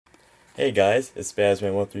Hey guys, it's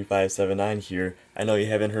Spazman13579 here. I know you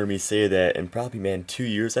haven't heard me say that in probably, man, 2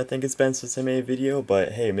 years I think it's been since I made a video,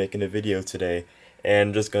 but hey, making a video today, and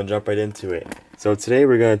I'm just gonna jump right into it. So today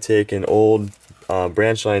we're gonna take an old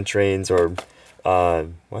branch line trains, or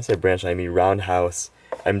when I say branch line, I mean roundhouse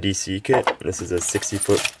MDC kit. This is a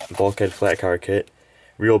 60-foot bulkhead flat car kit.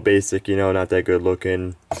 Real basic, not that good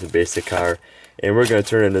looking. It's a basic car. And we're gonna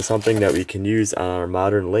turn it into something that we can use on our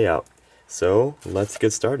modern layout. So let's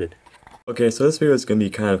get started. Okay, so this video is going to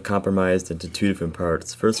be kind of compromised into two different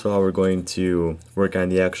parts. First of all, we're going to work on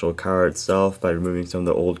the actual car itself by removing some of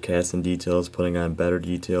the old casting details, putting on better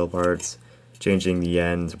detail parts, changing the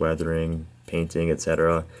ends, weathering, painting,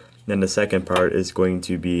 etc. Then the second part is going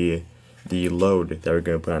to be the load that we're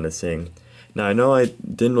going to put on this thing. Now, I know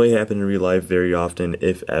it didn't really happen in real life very often,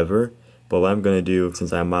 if ever, but what I'm going to do,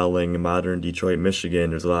 since I'm modeling in modern Detroit,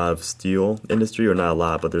 Michigan, there's a lot of steel industry, or not a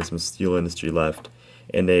lot, but there's some steel industry left.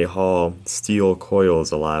 And they haul steel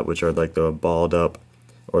coils a lot, which are like the balled up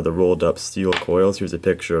or the rolled up steel coils. Here's a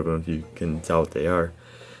picture of them if you can tell what they are.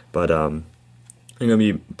 But I'm going to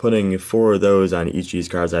be putting 4 of those on each of these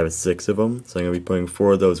cars. I have 6 of them, so I'm going to be putting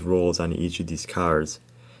 4 of those rolls on each of these cars.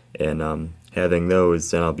 And having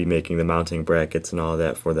those, then I'll be making the mounting brackets and all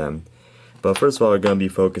that for them. But first of all, we're going to be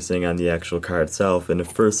focusing on the actual car itself, and the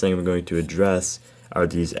first thing we're going to address are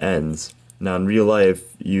these ends. Now in real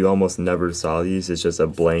life, you almost never saw these. It's just a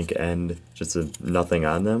blank end, nothing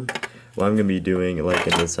on them. What I'm going to be doing, like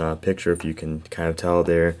in this picture, if you can kind of tell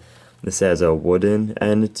there, this has a wooden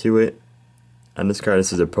end to it. On this car,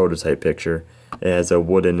 this is a prototype picture. It has a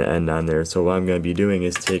wooden end on there. So what I'm going to be doing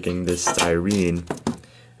is taking this styrene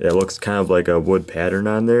that looks kind of like a wood pattern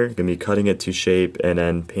on there. Going to be cutting it to shape and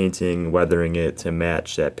then painting, weathering it to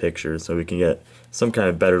match that picture so we can get some kind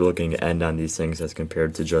of better looking end on these things as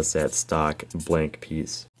compared to just that stock blank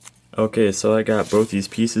piece. Okay, so I got both these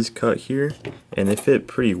pieces cut here, and they fit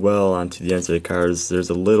pretty well onto the ends of the cars. There's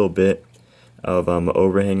a little bit of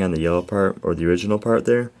overhang on the yellow part, or the original part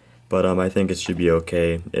there, but I think it should be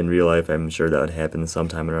okay. In real life, I'm sure that would happen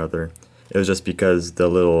sometime or other. It was just because the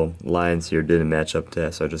little lines here didn't match up to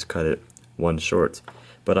that, so I just cut it one short.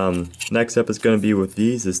 But next step is going to be with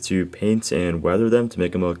these is to paint and weather them to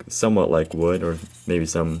make them look somewhat like wood, or maybe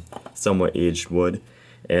some somewhat aged wood.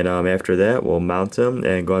 And after that, we'll mount them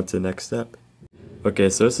and go on to the next step. Okay,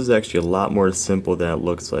 so this is actually a lot more simple than it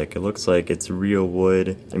looks like. It looks like it's real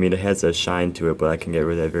wood. I mean, it has a shine to it, but I can get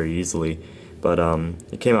rid of that very easily. But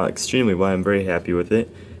it came out extremely well. I'm very happy with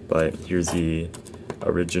it. But here's the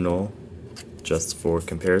original, just for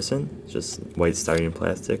comparison. Just white styrene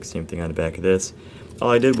plastic. Same thing on the back of this. All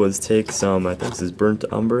I did was take some, I think this is burnt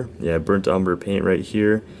umber. Yeah, burnt umber paint right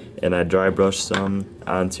here. And I dry brushed some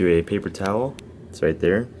onto a paper towel. It's right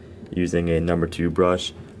there. Using a number 2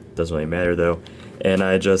 brush. Doesn't really matter though. And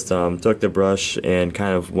I just took the brush and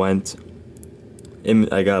kind of went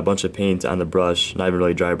in. I got a bunch of paint on the brush, not even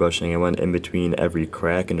really dry brushing. I went in between every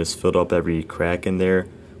crack and just filled up every crack in there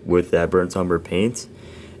with that burnt umber paint.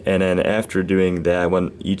 And then after doing that, I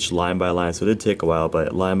went each line by line, so it did take a while,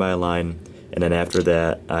 but line by line. And then after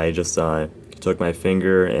that, I just took my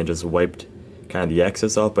finger and just wiped kind of the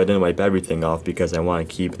excess off, but I didn't wipe everything off because I want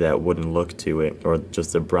to keep that wooden look to it, or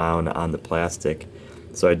just the brown on the plastic.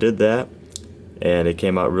 So I did that, and it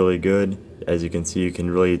came out really good. As you can see, you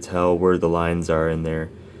can really tell where the lines are in there.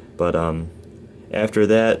 But after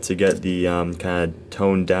that, to get the kind of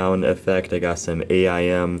toned down effect, I got some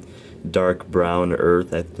AIM dark brown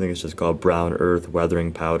earth. I think it's just called brown earth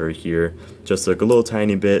weathering powder here. Just like a little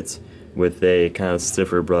tiny bit with a kind of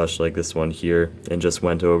stiffer brush like this one here, and just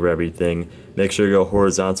went over everything. Make sure you go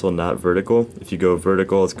horizontal, not vertical. If you go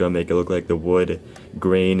vertical, it's going to make it look like the wood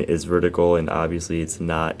grain is vertical, and obviously it's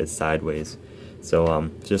not, it's sideways.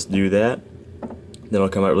 So just do that. Then it'll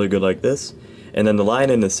come out really good like this. And then the line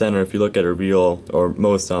in the center, if you look at a real, or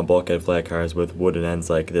most bulkhead flat cars with wooden ends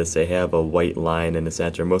like this, they have a white line in the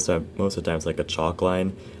center. Most of the time it's like a chalk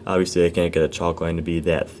line. Obviously I can't get a chalk line to be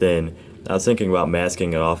that thin. I was thinking about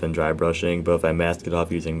masking it off and dry brushing, but if I mask it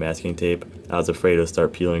off using masking tape, I was afraid to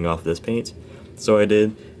start peeling off this paint. So I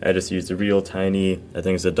did. I just used a real tiny, I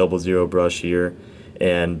think it's a 00 brush here,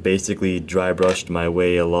 and basically dry brushed my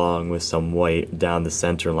way along with some white down the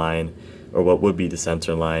center line, or what would be the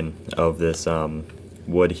center line of this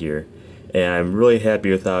wood here. And I'm really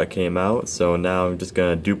happy with how it came out, so now I'm just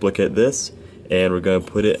going to duplicate this, and we're going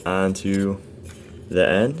to put it onto the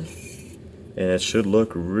end, and it should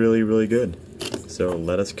look really, really good. So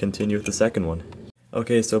let us continue with the second one.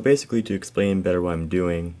 Okay, so basically to explain better what I'm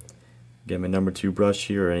doing, get my number 2 brush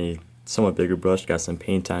here, or any somewhat bigger brush, got some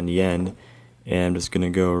paint on the end, and I'm just going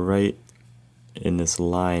to go right in this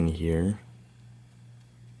line here.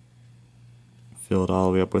 fill it all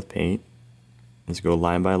the way up with paint. Just go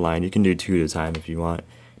line by line. You can do two at a time if you want.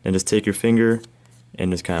 And just take your finger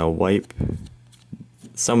and just kind of wipe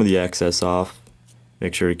some of the excess off.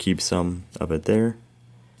 Make sure to keep some of it there.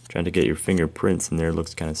 Trying to get your fingerprints in there, it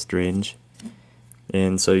looks kind of strange.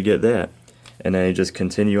 And so you get that. And then you just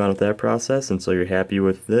continue on with that process until you're happy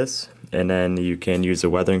with this. And then you can use the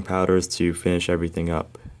weathering powders to finish everything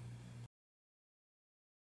up.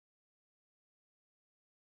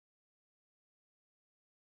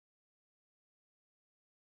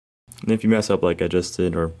 And if you mess up like I just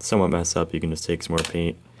did, or somewhat mess up, you can just take some more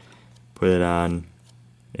paint, put it on,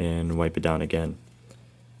 and wipe it down again.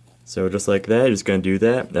 So just like that, you're just going to do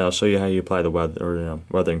that, and I'll show you how you apply the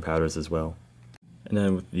weathering powders as well. And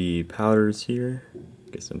then with the powders here,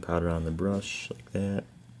 get some powder on the brush like that.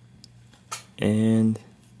 And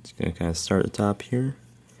just going to kind of start at the top here.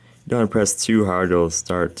 You don't want to press too hard, it'll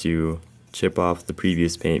start to chip off the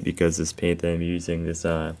previous paint, because this paint that I'm using, this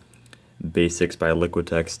Basics by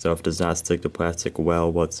Liquitex stuff, does not stick to plastic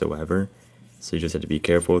well whatsoever. So you just have to be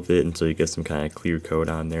careful with it until you get some kind of clear coat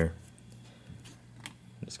on there.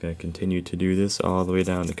 I'm just going to continue to do this all the way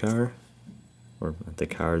down the car. Or not the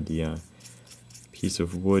car, the piece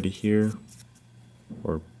of wood here.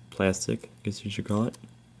 Or plastic, I guess you should call it.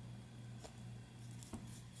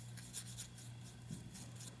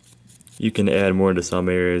 You can add more to some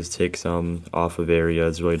areas, take some off of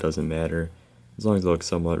areas, it really doesn't matter. As long as it looks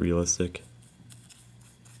somewhat realistic.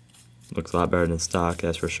 Looks a lot better than stock,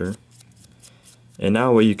 that's for sure. And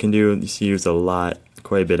now what you can do, you see there's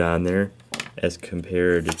quite a bit on there as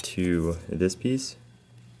compared to this piece.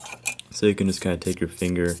 So you can just kind of take your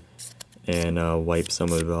finger and wipe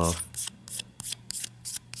some of it off.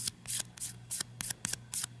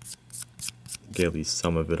 Get at least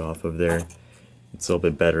some of it off of there. It's a little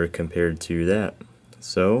bit better compared to that.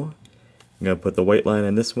 So I'm going to put the white line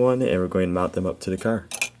on this one, and we're going to mount them up to the car.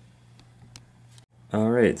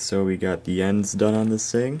 Alright, so we got the ends done on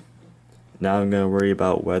this thing. Now I'm going to worry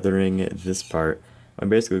about weathering this part. What I'm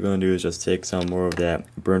basically going to do is just take some more of that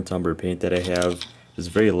burnt umber paint that I have, just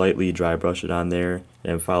very lightly dry brush it on there,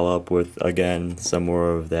 and follow up with, again, some more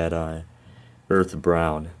of that earth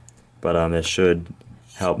brown. But it should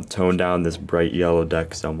help tone down this bright yellow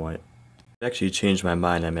deck somewhat. I actually changed my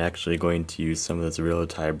mind. I'm actually going to use some of this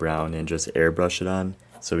Realty brown and just airbrush it on,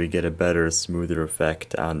 so we get a better, smoother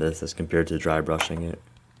effect on this as compared to dry brushing it.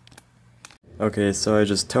 Okay, so I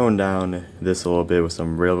just toned down this a little bit with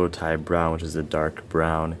some Realty brown, which is a dark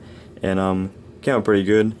brown, and came out pretty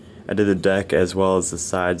good. I did the deck as well as the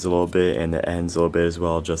sides a little bit and the ends a little bit as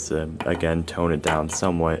well, just to again tone it down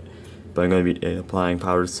somewhat. But I'm going to be applying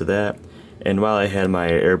powders to that. And while I had my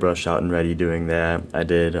airbrush out and ready doing that, I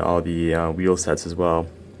did all the wheel sets as well.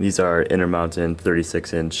 These are Intermountain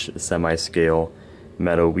 36-inch semi-scale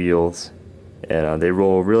metal wheels, and they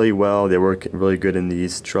roll really well. They work really good in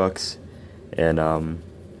these trucks, and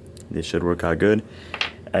they should work out good.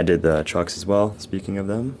 I did the trucks as well, speaking of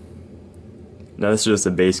them. Now this is just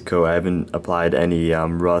a base coat. I haven't applied any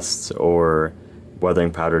rust or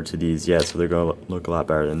weathering powder to these yet, so they're going to look a lot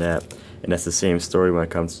better than that. And that's the same story when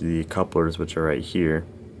it comes to the couplers, which are right here.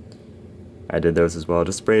 I did those as well.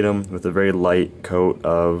 Just sprayed them with a very light coat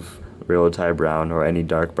of Realty brown, or any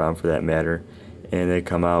dark brown for that matter, and they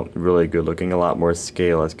come out really good looking, a lot more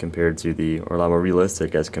scale as compared to or a lot more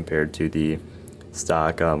realistic as compared to the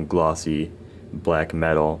stock glossy black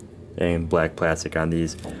metal and black plastic on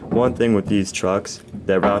these. One thing with these trucks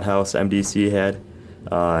that Roundhouse MDC had,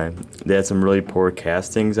 they had some really poor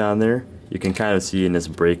castings on there. You can kind of see in this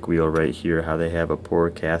brake wheel right here how they have a poor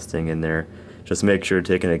casting in there. Just make sure to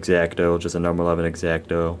take an X-Acto, just a number 11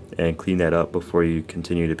 X-Acto, and clean that up before you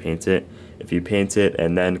continue to paint it. If you paint it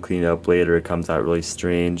and then clean it up later, it comes out really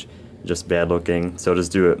strange, just bad looking. So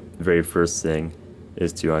just do it very first thing,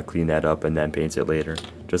 is to clean that up and then paint it later.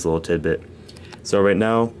 Just a little tidbit. So right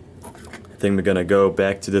now, I think we're going to go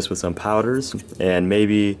back to this with some powders, and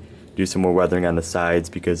maybe do some more weathering on the sides,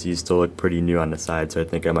 because these still look pretty new on the sides. So I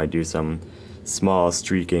think I might do some small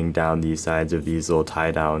streaking down these sides of these little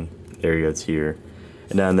tie down areas here.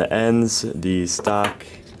 And on the ends, the stock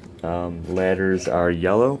ladders are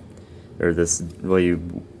yellow. They're this really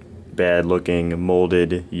bad looking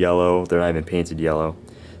molded yellow. They're not even painted yellow.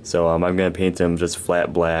 So I'm going to paint them just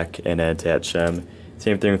flat black and then attach them.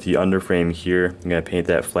 Same thing with the underframe here. I'm going to paint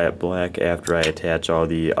that flat black after I attach all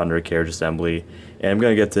the undercarriage assembly. And I'm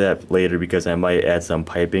going to get to that later, because I might add some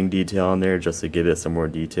piping detail in there just to give it some more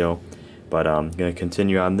detail. But I'm going to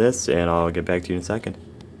continue on this, and I'll get back to you in a second.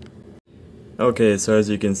 Okay, so as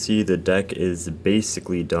you can see, the deck is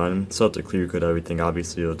basically done. Still have to clear coat everything.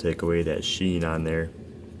 Obviously it'll take away that sheen on there.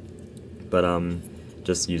 But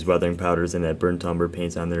Just use weathering powders and that burnt umber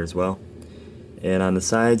paint on there as well. And on the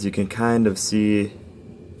sides you can kind of see,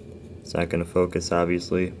 it's not going to focus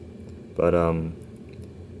obviously, but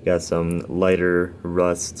got some lighter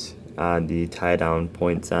rust on the tie down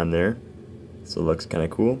points on there, so it looks kind of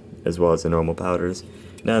cool, as well as the normal powders.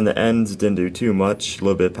 Now on the ends didn't do too much, a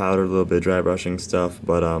little bit of powder, a little bit of dry brushing stuff,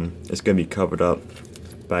 but it's going to be covered up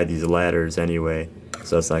by these ladders anyway,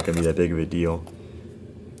 so it's not going to be that big of a deal.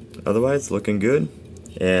 Otherwise, looking good.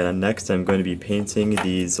 And next I'm going to be painting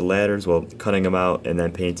these ladders, well, cutting them out and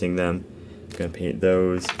then painting them. I'm going to paint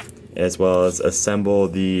those, as well as assemble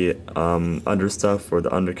the understuff for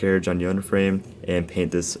the undercarriage on the underframe and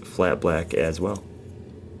paint this flat black as well.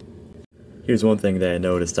 Here's one thing that I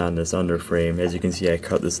noticed on this underframe. As you can see, I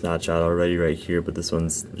cut this notch out already right here, but this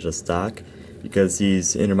one's just stock, because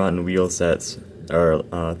these Intermountain wheel sets are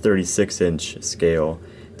 36-inch scale.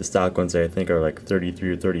 The stock ones I think are like 33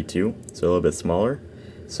 or 32, so a little bit smaller.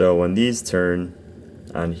 So when these turn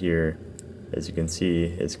on here, as you can see,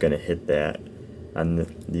 it's going to hit that. On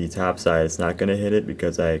the top side it's not going to hit it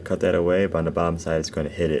because I cut that away, but on the bottom side it's going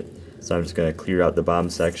to hit it. So I'm just going to clear out the bottom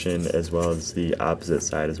section as well as the opposite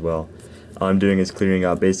side as well. All I'm doing is clearing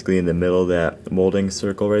out basically in the middle of that molding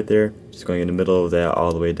circle right there, just going in the middle of that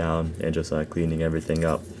all the way down and just cleaning everything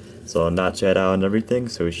up. So I'll notch that out and everything,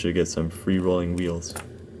 so we should get some free rolling wheels.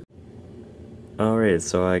 Alright,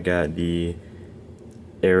 so I got the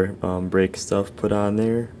air brake stuff put on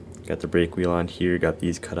there. Got the brake wheel on here, got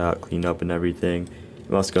these cut out, cleaned up and everything.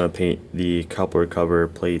 I'm also going to paint the coupler cover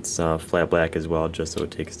plates flat black as well, just so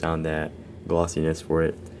it takes down that glossiness for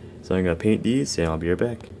it. So I'm going to paint these and I'll be right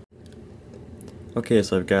back. Okay,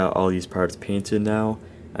 so I've got all these parts painted now.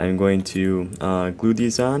 I'm going to glue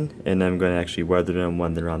these on, and I'm going to actually weather them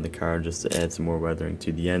when they're on the car, just to add some more weathering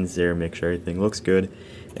to the ends there, make sure everything looks good.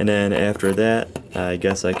 And then after that, I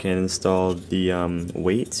guess I can install the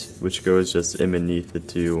weight, which goes just in beneath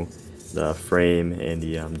the frame and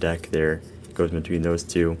the deck there. It goes between those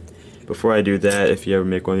two. Before I do that, if you ever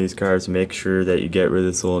make one of these cars, make sure that you get rid of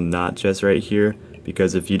this little knot just right here,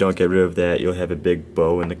 because if you don't get rid of that, you'll have a big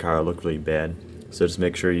bow in the car, it'll look really bad. So just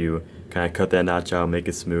make sure you kind of cut that notch out, make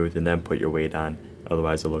it smooth, and then put your weight on,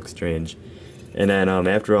 otherwise it'll look strange. And then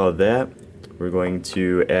after all of that, we're going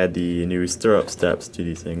to add the new stirrup steps to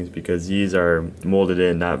these things, because these are molded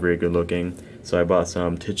in, not very good looking. So I bought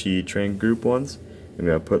some Tichy Train Group ones. I'm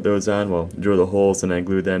going to put those on, well, drill the holes and then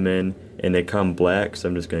glue them in, and they come black, so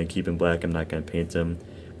I'm just going to keep them black, I'm not going to paint them.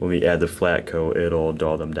 When we add the flat coat, it'll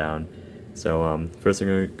dull them down. So first thing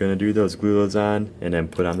we're going to do though is glue those on and then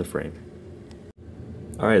put on the frame.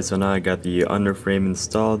 Alright, so now I got the underframe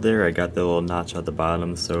installed there. I got the little notch at the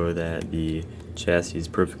bottom so that the chassis is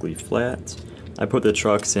perfectly flat. I put the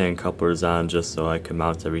trucks and couplers on just so I could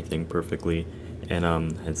mount everything perfectly,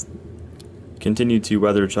 and it's continued to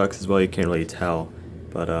weather trucks as well. You can't really tell,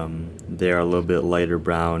 but they are a little bit lighter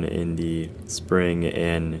brown in the spring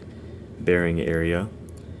and bearing area.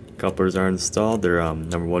 Couplers are installed. They're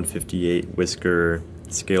number 158 whisker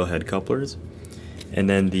scale head couplers. And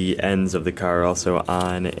then the ends of the car are also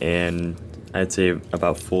on, and I'd say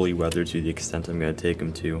about fully weathered to the extent I'm going to take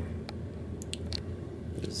them to.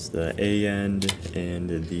 There's the A end and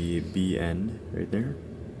the B end right there.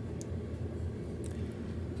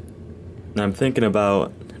 Now I'm thinking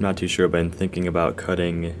about, I'm not too sure, but I'm thinking about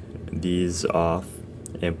cutting these off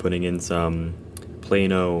and putting in some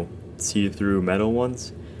Plano see-through metal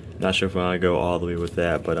ones. Not sure if I want to go all the way with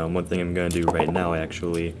that, but one thing I'm going to do right now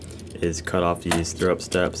actually is cut off these stirrup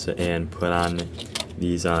steps and put on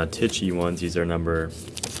these Tichy ones. These are number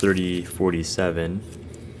 3047,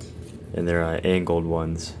 and they're angled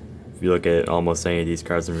ones. If you look at almost any of these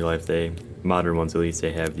cars in real life, modern ones at least,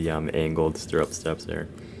 they have the angled stirrup steps there.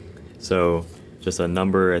 So just a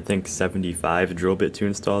number, I think 75 drill bit to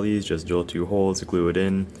install these. Just drill 2 holes, glue it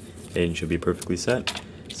in, and you should be perfectly set.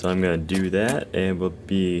 So I'm going to do that, and we'll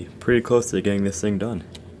be pretty close to getting this thing done.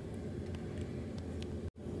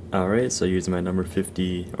 Alright, so using my number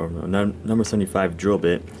 50, or number 75 drill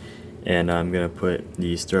bit, and I'm going to put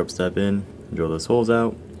the stirrup step in, drill those holes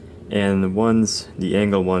out, and the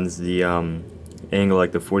angle ones, the angle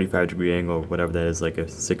like the 45-degree angle, whatever that is, like a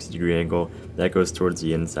 60-degree angle, that goes towards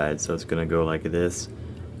the inside, so it's going to go like this.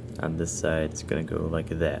 On this side, it's going to go like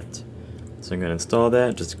that. So I'm going to install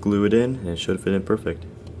that, just glue it in, and it should fit in perfect.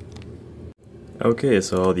 Okay,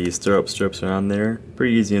 so all these stirrup strips are on there.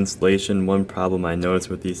 Pretty easy installation. One problem I noticed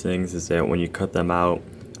with these things is that when you cut them out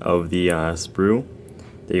of the sprue,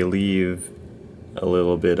 they leave a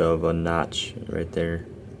little bit of a notch right there.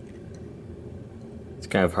 It's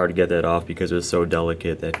kind of hard to get that off because it's so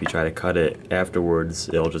delicate that if you try to cut it afterwards,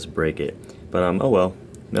 it'll just break it. But oh well,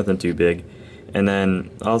 nothing too big. And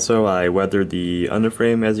then also I weathered the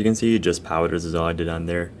underframe, as you can see. Just powders is all I did on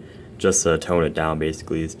there, just to tone it down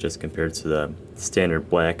basically, just compared to the standard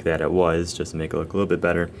black that it was, just to make it look a little bit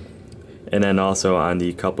better. And then also on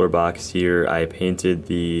the coupler box here, I painted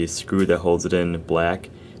the screw that holds it in black,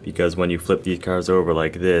 because when you flip these cars over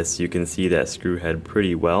like this, you can see that screw head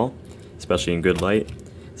pretty well, especially in good light.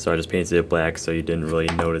 So I just painted it black so you didn't really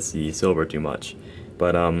notice the silver too much.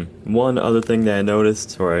 But one other thing that I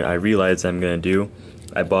noticed, or I realized I'm going to do,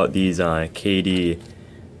 I bought these KD,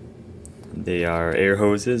 they are air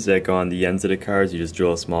hoses that go on the ends of the cars. You just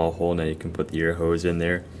drill a small hole and then you can put the air hose in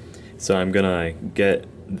there. So I'm going to get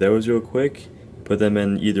those real quick, put them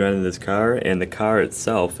in either end of this car, and the car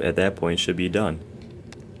itself at that point should be done.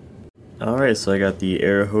 Alright, so I got the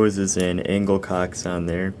air hoses and angle cocks on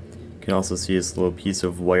there. You can also see this little piece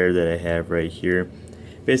of wire that I have right here.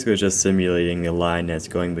 Basically it's just simulating the line that's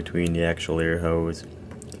going between the actual air hose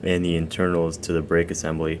and the internals to the brake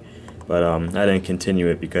assembly. But I didn't continue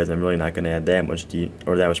it because I'm really not going to add that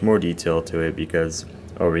much more detail to it, because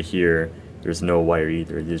over here there's no wire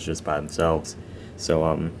either. These are just by themselves.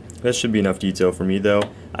 So that should be enough detail for me though.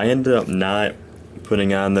 I ended up not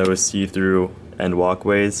putting on those see-through end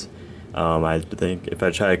walkways. I think if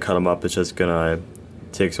I try to cut them up, it's just gonna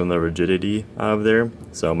take some of the rigidity out of there,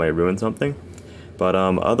 so it might ruin something. But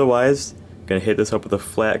otherwise, gonna hit this up with a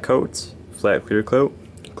flat clear coat,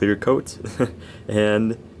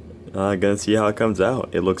 and gonna see how it comes out.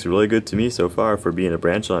 It looks really good to me so far for being a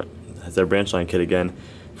branch line kit again,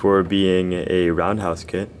 for being a roundhouse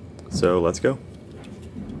kit. So let's go.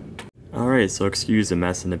 Alright, so excuse the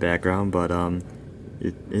mess in the background, but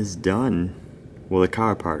it is done. Well, the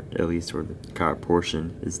car part, at least, or the car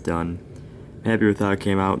portion is done. I'm happy with how it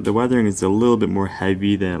came out. The weathering is a little bit more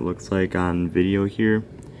heavy than it looks like on video here.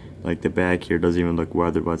 Like the back here doesn't even look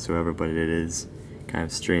weathered whatsoever, but it is kind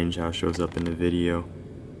of strange how it shows up in the video.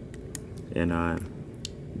 And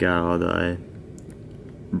got all the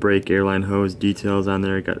brake airline hose details on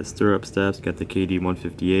there. Got the stirrup steps, got the KD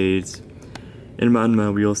 158s, and on my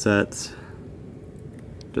wheel sets.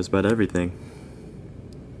 Just about everything.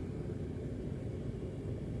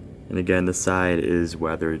 And again, the side is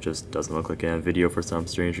weathered, it just doesn't look like it on video for some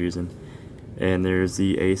strange reason. And there's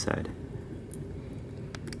the A side.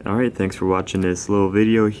 Alright, thanks for watching this little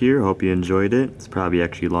video here. Hope you enjoyed it. It's probably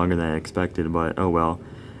actually longer than I expected, but oh well.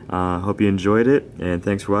 Hope you enjoyed it, and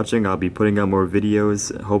thanks for watching. I'll be putting out more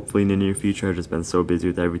videos, hopefully in the near future. I've just been so busy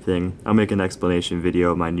with everything. I'll make an explanation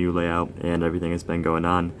video of my new layout and everything that's been going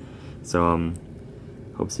on. So,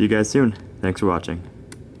 hope to see you guys soon. Thanks for watching.